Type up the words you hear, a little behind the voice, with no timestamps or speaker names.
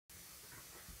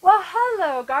Well,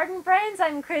 hello garden friends,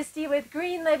 I'm Christy with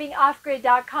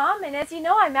greenlivingoffgrid.com, and as you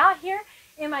know, I'm out here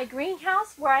in my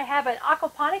greenhouse where I have an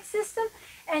aquaponics system,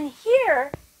 and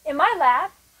here in my lab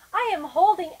I am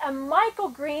holding a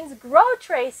microgreens grow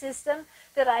tray system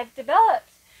that I've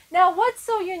developed. Now what's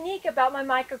so unique about my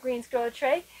microgreens grow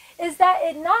tray is that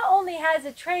it not only has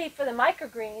a tray for the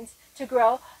microgreens to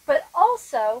grow, but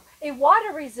also a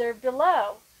water reserve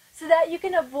below so that you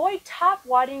can avoid top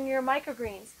watering your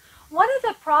microgreens. One of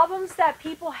the problems that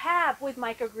people have with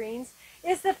microgreens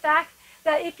is the fact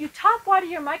that if you top water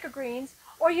your microgreens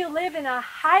or you live in a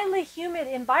highly humid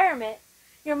environment,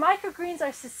 your microgreens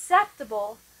are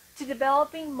susceptible to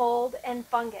developing mold and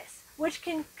fungus, which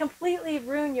can completely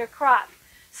ruin your crop.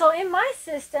 So in my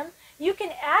system, you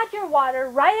can add your water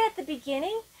right at the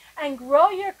beginning and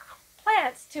grow your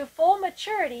plants to full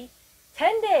maturity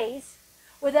 10 days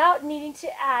without needing to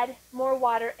add more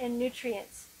water and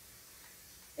nutrients.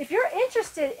 If you're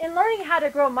interested in learning how to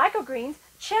grow microgreens,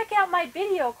 check out my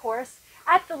video course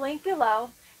at the link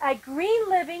below at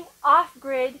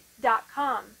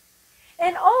greenlivingoffgrid.com.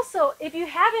 And also, if you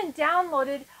haven't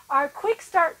downloaded our quick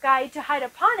start guide to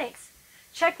hydroponics,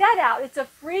 check that out. It's a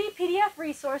free PDF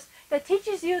resource that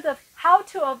teaches you how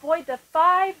to avoid the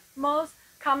 5 most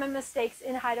common mistakes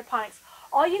in hydroponics.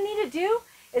 All you need to do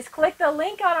is click the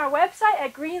link on our website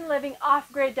at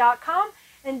greenlivingoffgrid.com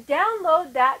and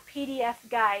download that PDF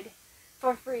guide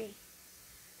for free.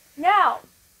 Now,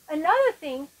 another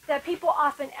thing that people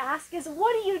often ask is,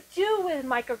 what do you do with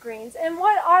microgreens and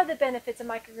what are the benefits of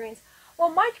microgreens?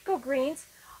 Well, microgreens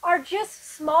are just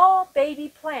small baby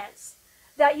plants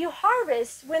that you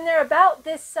harvest when they're about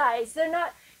this size. They're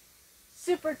not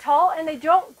super tall and they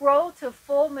don't grow to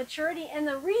full maturity. And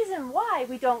the reason why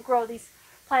we don't grow these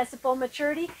plants to full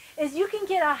maturity is you can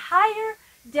get a higher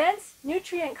dense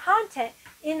nutrient content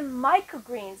in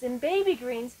microgreens, in baby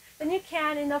greens, than you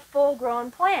can in a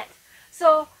full-grown plant.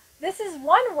 So this is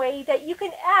one way that you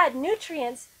can add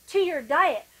nutrients to your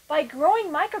diet by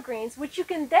growing microgreens, which you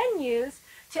can then use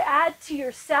to add to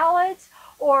your salads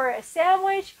or a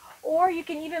sandwich, or you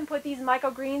can even put these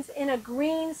microgreens in a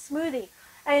green smoothie.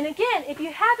 And again, if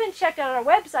you haven't checked out our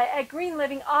website at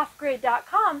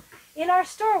greenlivingoffgrid.com, in our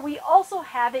store we also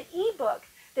have an ebook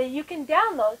that you can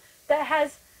download that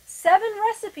has 7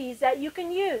 recipes that you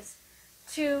can use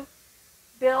to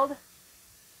build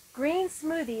green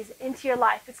smoothies into your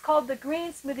life. It's called the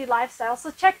Green Smoothie Lifestyle.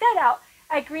 So check that out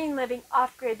at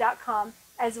greenlivingoffgrid.com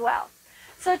as well.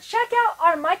 So check out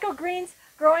our microgreens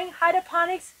growing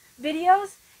hydroponics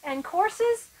videos and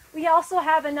courses. We also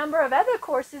have a number of other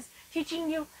courses teaching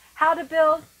you how to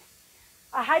build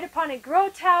a hydroponic grow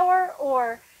tower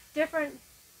or different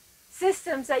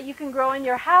systems that you can grow in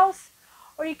your house.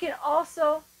 Or you can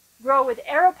also grow with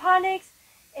aeroponics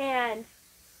and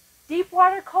deep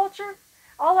water culture.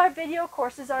 All our video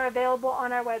courses are available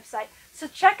on our website. So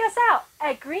check us out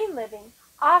at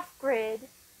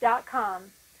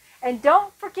greenlivingoffgrid.com. And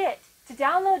don't forget to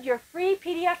download your free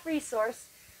PDF resource,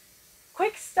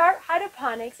 Quick Start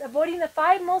Hydroponics, Avoiding the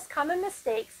 5 Most Common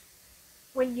Mistakes,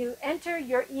 when you enter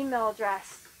your email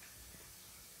address.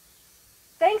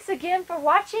 Thanks again for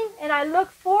watching, and I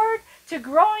look forward to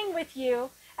growing with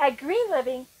you at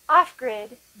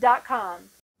greenlivingoffgrid.com.